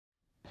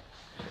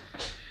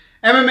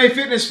MMA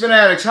fitness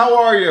fanatics, how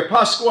are you?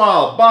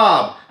 Pasquale,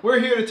 Bob.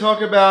 We're here to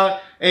talk about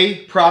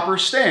a proper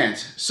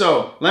stance.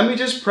 So let me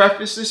just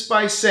preface this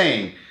by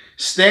saying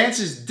stance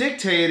is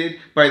dictated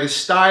by the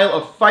style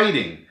of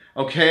fighting.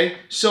 Okay,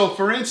 so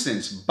for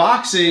instance,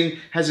 boxing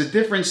has a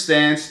different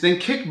stance than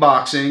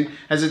kickboxing,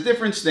 has a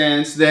different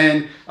stance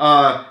than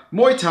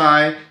Muay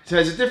Thai,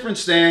 has a different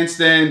stance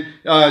than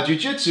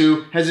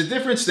Jiu-Jitsu, has a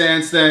different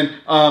stance than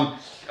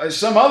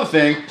some other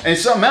thing, and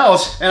something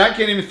else, and I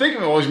can't even think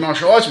of all these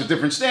martial arts with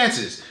different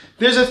stances.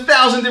 There's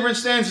 1,000 different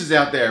stances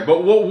out there,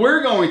 but what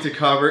we're going to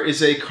cover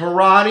is a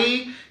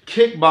karate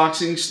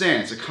kickboxing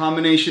stance, a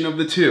combination of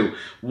the two.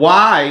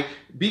 Why?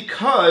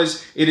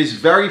 Because it is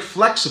very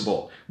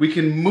flexible. We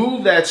can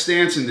move that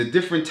stance into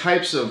different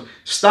types of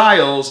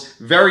styles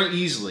very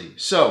easily.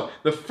 So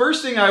the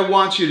first thing I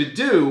want you to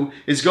do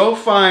is go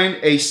find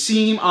a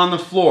seam on the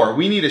floor.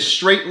 We need a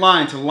straight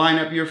line to line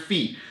up your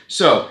feet.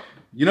 So,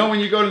 you know when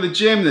you go to the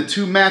gym, the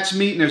two mats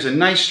meet and there's a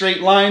nice straight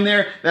line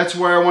there? That's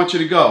where I want you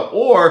to go.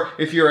 Or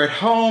if you're at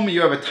home,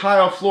 you have a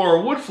tile floor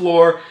or wood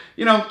floor,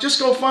 you know, just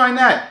go find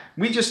that.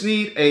 We just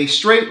need a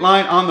straight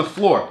line on the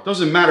floor.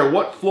 Doesn't matter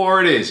what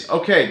floor it is.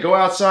 Okay, go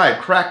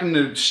outside, crack in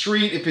the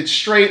street. If it's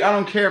straight, I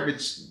don't care if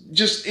it's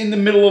just in the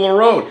middle of the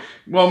road.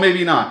 Well,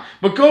 maybe not.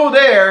 But go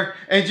there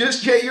and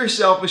just get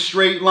yourself a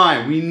straight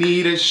line. We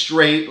need a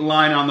straight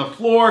line on the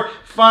floor.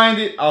 Find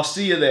it. I'll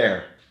see you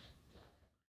there.